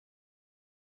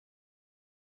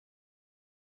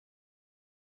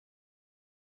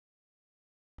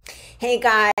Hey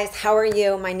guys, how are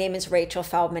you? My name is Rachel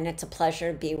Feldman. It's a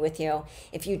pleasure to be with you.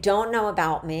 If you don't know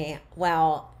about me,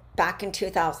 well, back in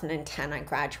 2010, I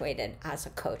graduated as a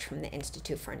coach from the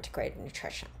Institute for Integrated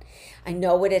Nutrition. I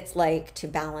know what it's like to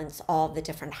balance all the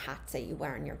different hats that you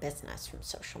wear in your business, from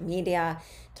social media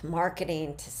to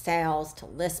marketing to sales to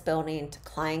list building to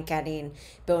client getting,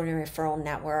 building a referral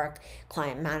network,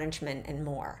 client management, and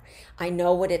more. I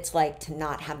know what it's like to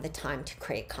not have the time to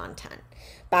create content.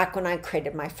 Back when I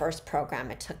created my first program,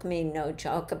 it took me, no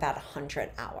joke, about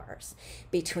 100 hours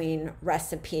between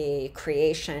recipe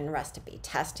creation, recipe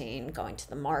testing, going to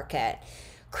the market,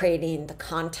 creating the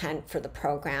content for the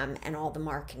program, and all the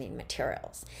marketing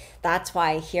materials. That's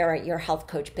why here at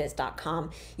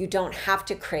yourhealthcoachbiz.com, you don't have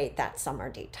to create that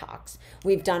summer detox.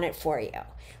 We've done it for you.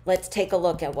 Let's take a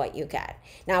look at what you get.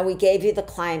 Now, we gave you the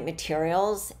client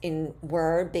materials in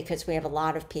Word because we have a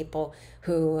lot of people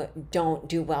who don't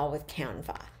do well with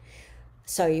Canva.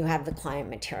 So you have the client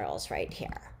materials right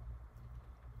here.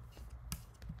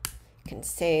 You can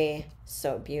see,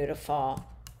 so beautiful.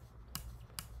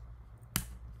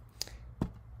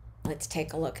 Let's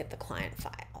take a look at the client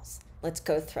files. Let's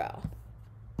go through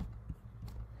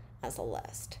as a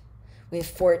list. We have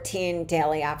 14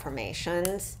 daily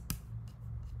affirmations.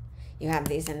 You have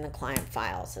these in the client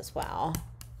files as well.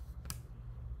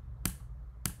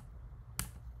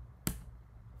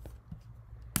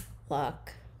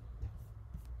 Look.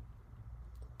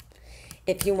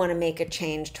 If you want to make a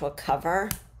change to a cover,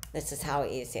 this is how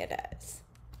easy it is.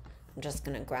 I'm just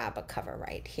going to grab a cover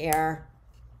right here.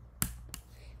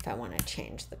 If I want to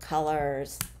change the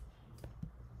colors,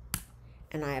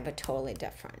 and I have a totally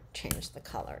different, change the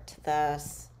color to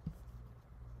this.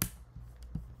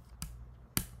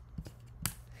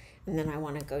 And then I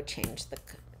want to go change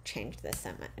this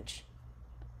image.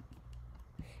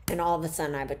 And all of a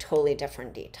sudden I have a totally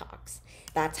different detox.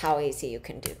 That's how easy you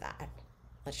can do that.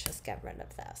 Let's just get rid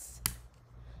of this.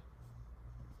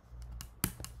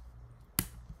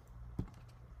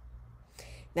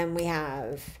 Then we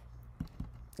have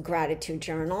gratitude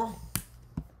journal.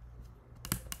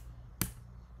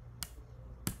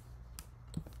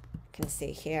 You can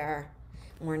see here,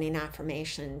 morning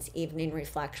affirmations, evening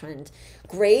reflections.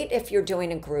 Great if you're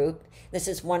doing a group. This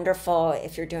is wonderful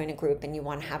if you're doing a group and you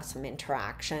want to have some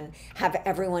interaction. Have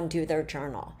everyone do their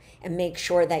journal and make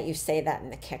sure that you say that in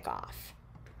the kickoff.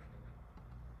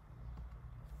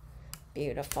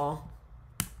 Beautiful.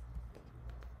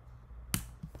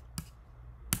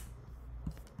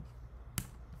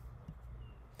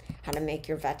 How to make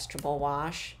your vegetable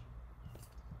wash.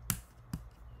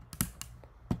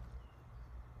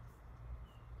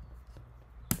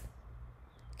 You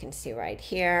can see right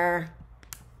here.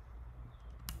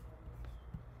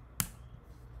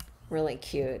 Really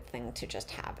cute thing to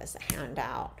just have as a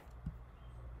handout.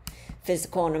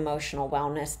 Physical and emotional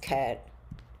wellness kit.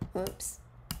 Oops.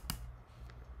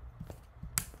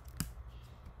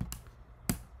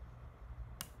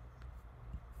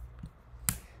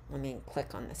 Let me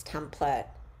click on this template.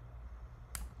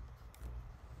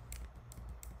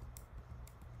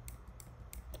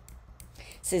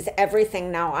 This is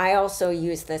everything. Now, I also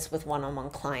use this with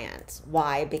one-on-one clients.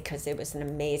 Why? Because it was an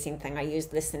amazing thing. I use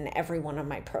this in every one of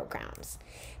my programs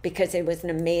because it was an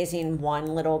amazing one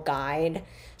little guide.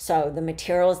 So the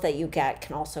materials that you get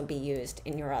can also be used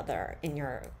in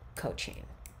your coaching.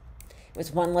 It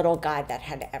was one little guide that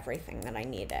had everything that I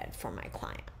needed for my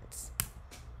clients.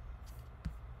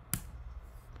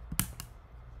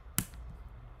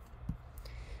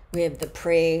 We have the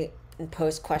pre and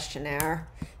post questionnaire.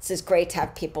 This is great to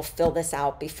have people fill this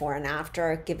out before and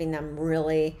after, giving them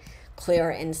really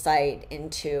clear insight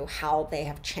into how they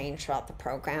have changed throughout the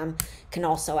program. Can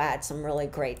also add some really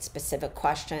great specific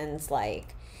questions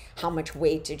like, how much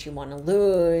weight did you want to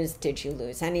lose? Did you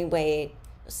lose any weight?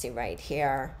 You'll see right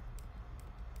here.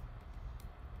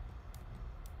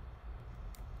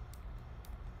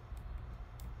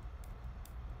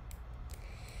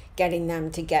 Getting them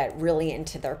to get really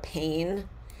into their pain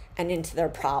and into their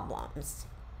problems.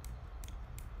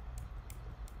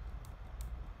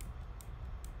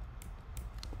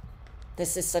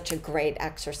 This is such a great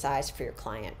exercise for your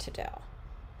client to do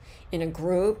in a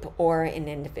group or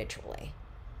individually.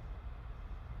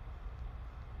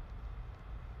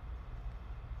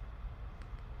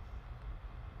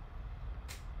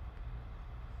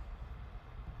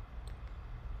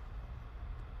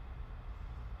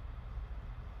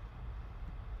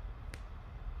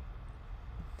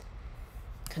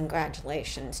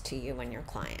 Congratulations to you and your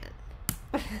client.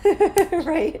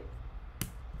 Right?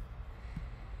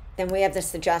 Then we have the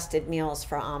suggested meals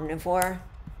for omnivore.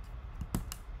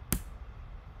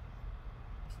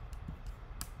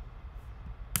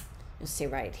 You'll see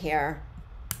right here.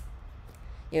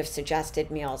 You have suggested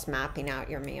meals, mapping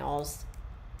out your meals.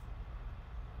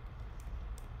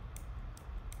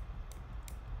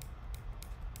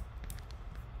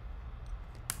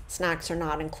 Snacks are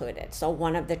not included. So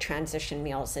one of the transition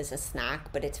meals is a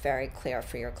snack, but it's very clear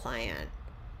for your client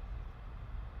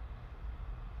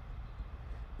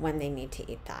when they need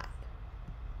to eat that.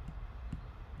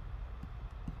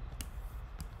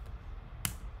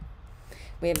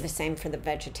 We have the same for the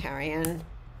vegetarian.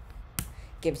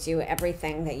 Gives you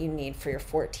everything that you need for your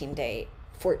 14-day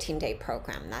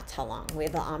program. That's how long. We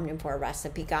have the omnivore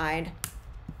recipe guide.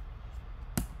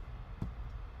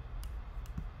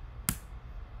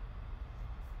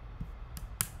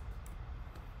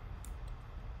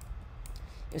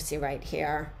 You'll see right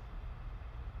here.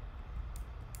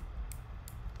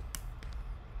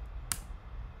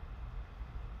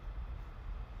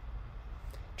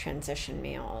 Transition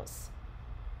meals.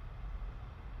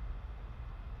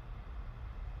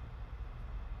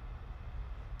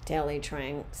 Daily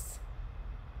drinks.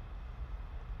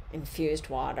 Infused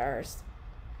waters.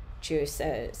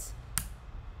 Juices.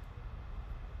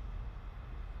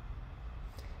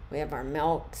 We have our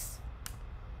milks.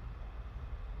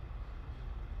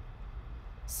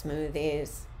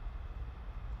 Smoothies.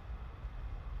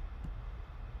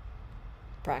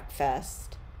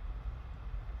 Breakfast.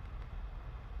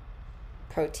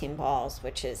 Protein balls,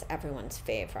 which is everyone's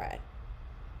favorite.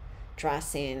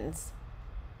 Dressings.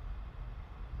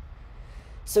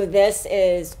 So this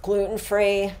is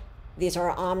gluten-free. These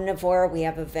are omnivore. We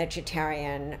have a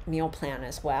vegetarian meal plan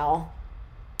as well.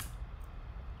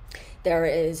 There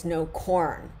is no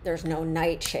corn. There's no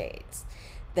nightshades.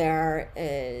 There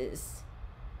is,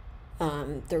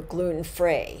 they're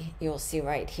gluten-free. You'll see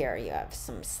right here, you have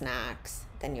some snacks,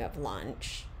 then you have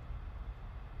lunch.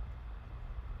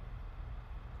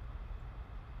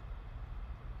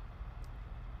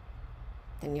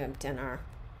 Then you have dinner.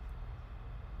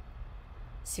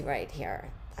 See right here,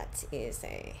 that's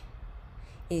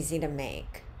easy to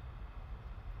make.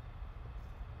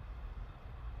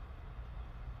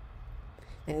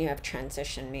 Then you have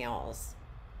transition meals.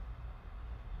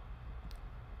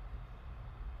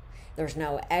 There's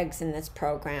no eggs in this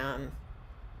program.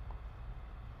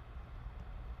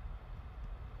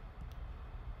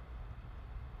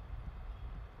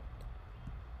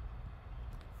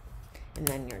 And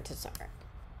then your dessert.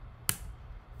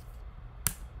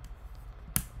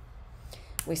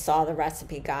 We saw the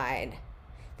recipe guide.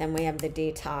 Then we have the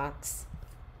detox.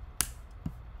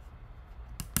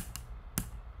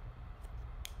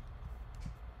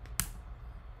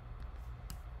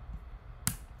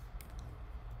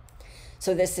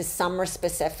 So this is summer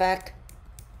specific.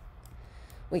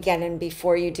 We get in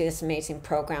before you do this amazing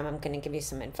program. I'm going to give you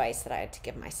some advice that I had to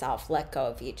give myself. Let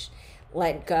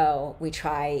go. We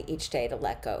try each day to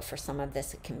let go. For some of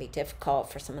this, it can be difficult.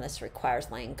 For some of this,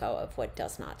 requires letting go of what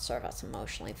does not serve us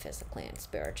emotionally, physically, and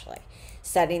spiritually.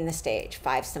 Setting the stage.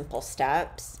 5 simple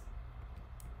steps.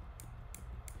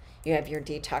 You have your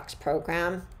detox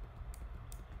program.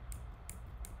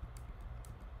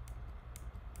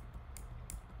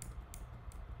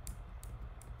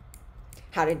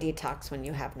 How to detox when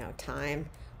you have no time.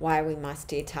 Why we must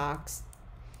detox.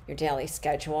 Your daily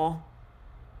schedule.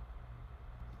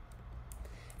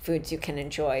 Foods you can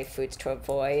enjoy, foods to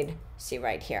avoid. See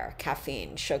right here.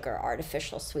 Caffeine, sugar,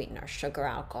 artificial sweetener, sugar,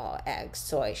 alcohol, eggs,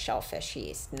 soy, shellfish,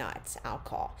 yeast, nuts,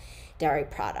 alcohol, dairy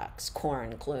products,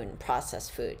 corn, gluten,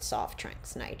 processed foods, soft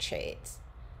drinks, nightshades.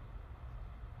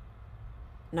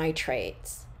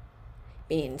 Nitrates.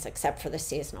 Beans, except for the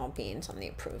seasonal beans on the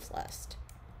approved list.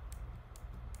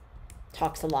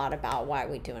 Talks a lot about why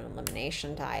we do an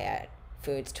elimination diet,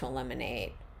 foods to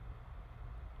eliminate.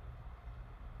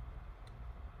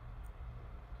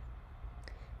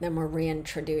 Then we're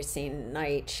reintroducing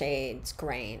nightshades,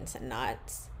 grains, and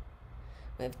nuts.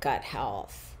 We have gut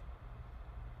health.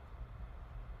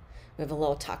 We have a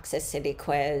little toxicity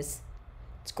quiz.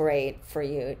 It's great for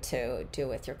you to do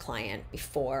with your client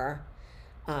before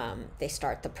they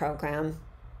start the program.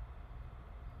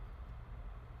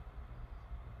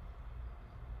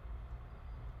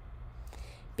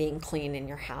 Being clean in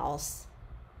your house.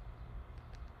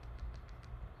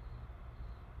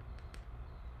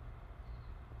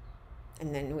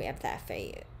 And then we have the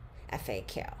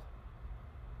FAQ.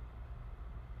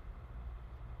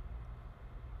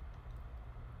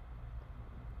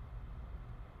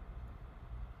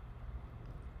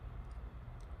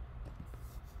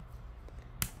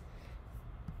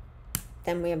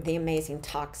 Then we have the amazing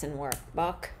toxin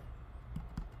workbook.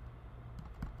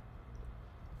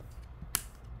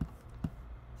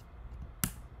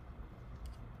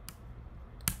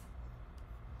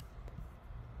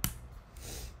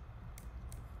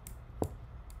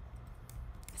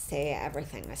 see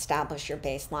everything. Establish your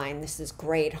baseline. This is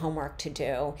great homework to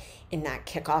do in that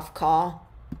kickoff call.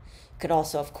 You could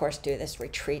also, of course, do this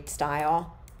retreat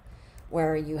style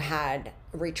where you had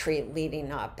a retreat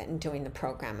leading up and doing the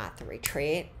program at the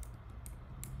retreat.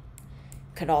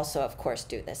 Could also, of course,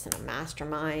 do this in a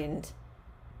mastermind.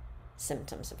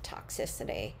 Symptoms of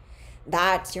toxicity.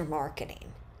 That's your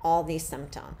marketing. All these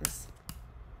symptoms.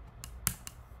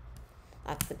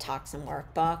 That's the toxin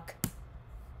workbook.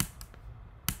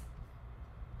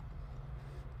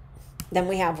 Then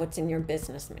we have what's in your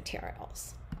business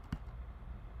materials.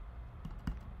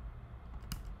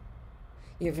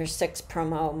 You have your 6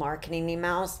 promo marketing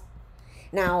emails.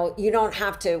 Now, you don't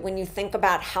have to, when you think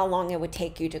about how long it would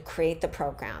take you to create the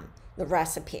program, the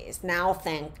recipes, now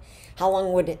think, how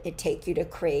long would it take you to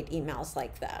create emails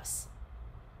like this?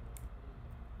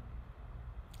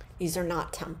 These are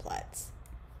not templates.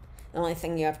 The only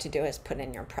thing you have to do is put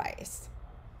in your price.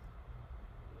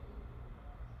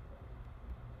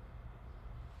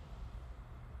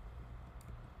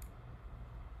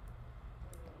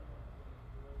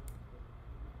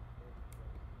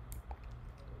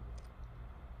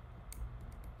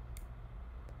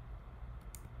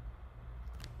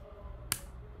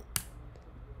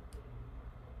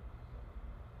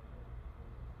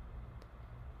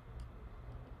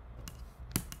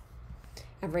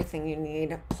 Everything you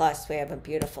need. Plus, we have a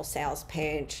beautiful sales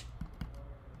page.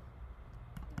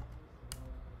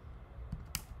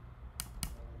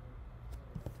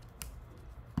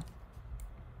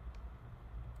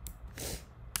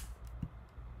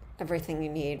 Everything you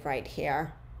need right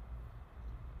here.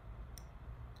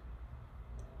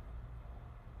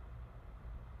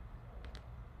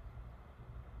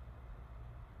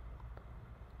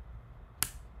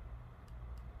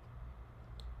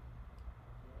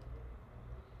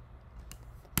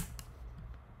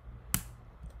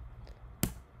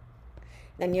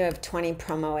 Then you have 20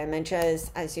 promo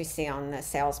images, as you see on the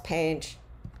sales page.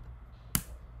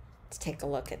 Let's take a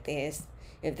look at these.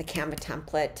 You have the Canva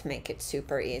template to make it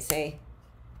super easy.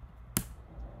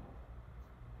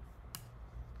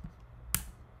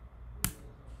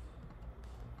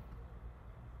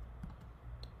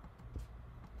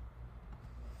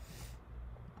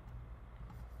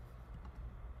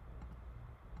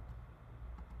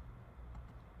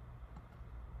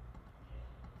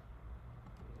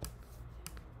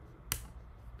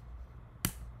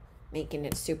 Making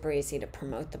it super easy to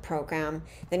promote the program.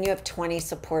 Then you have 20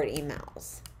 support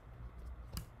emails.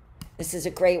 This is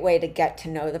a great way to get to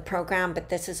know the program, but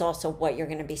this is also what you're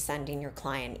going to be sending your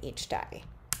client each day.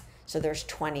 So there's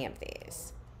 20 of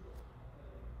these.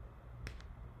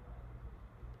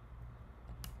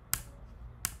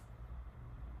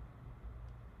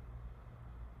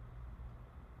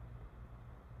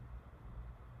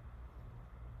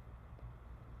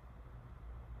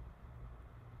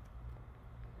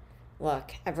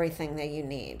 Look, everything that you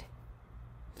need.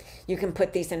 You can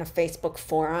put these in a Facebook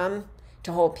forum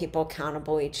to hold people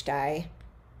accountable each day.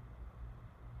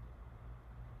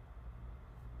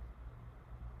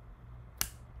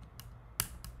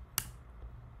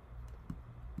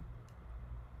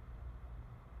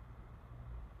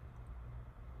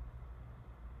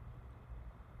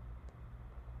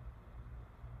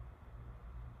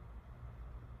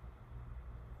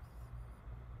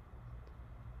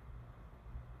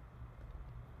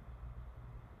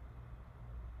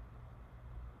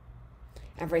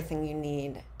 Everything you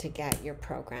need to get your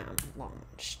program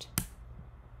launched.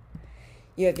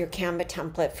 You have your Canva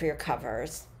template for your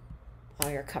covers.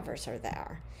 All your covers are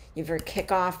there. You have your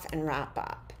kickoff and wrap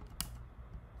up.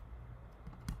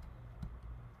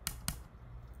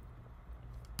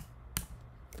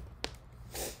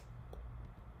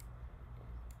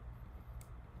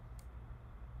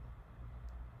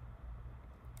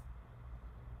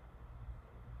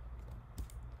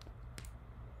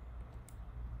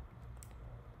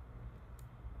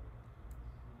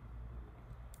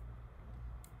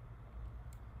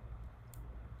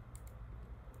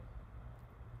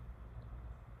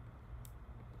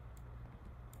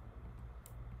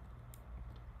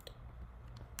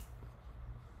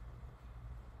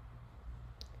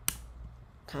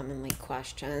 Commonly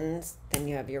questions. Then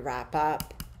you have your wrap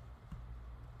up.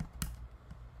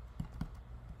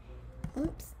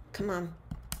 Oops, come on.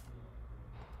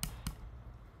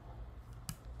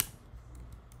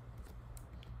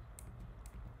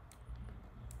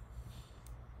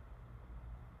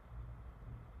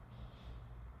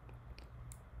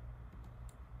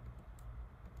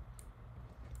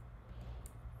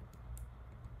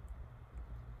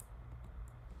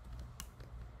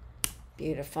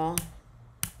 Beautiful.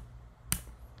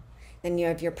 Then you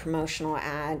have your promotional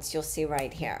ads. You'll see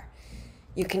right here.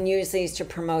 You can use these to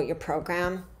promote your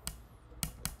program.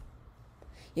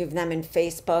 You have them in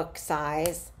Facebook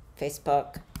size,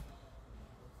 Facebook.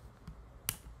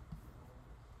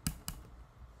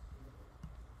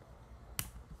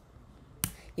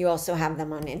 You also have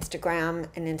them on Instagram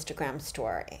and Instagram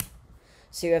story.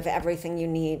 So you have everything you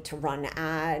need to run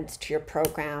ads to your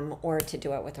program or to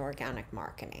do it with organic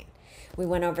marketing. We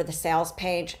went over the sales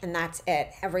page and that's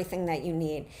it. Everything that you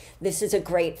need. This is a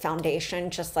great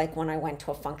foundation, just like when I went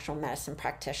to a functional medicine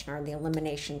practitioner, the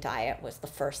elimination diet was the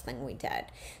first thing we did.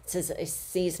 This is a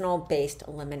seasonal based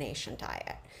elimination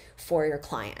diet for your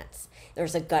clients.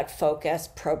 There's a gut focus,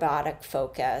 probiotic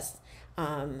focus,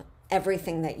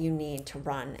 everything that you need to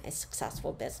run a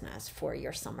successful business for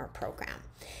your summer program.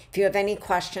 If you have any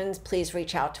questions, please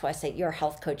reach out to us at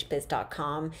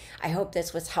yourhealthcoachbiz.com. I hope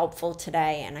this was helpful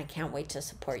today, and I can't wait to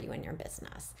support you in your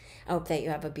business. I hope that you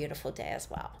have a beautiful day as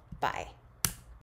well. Bye.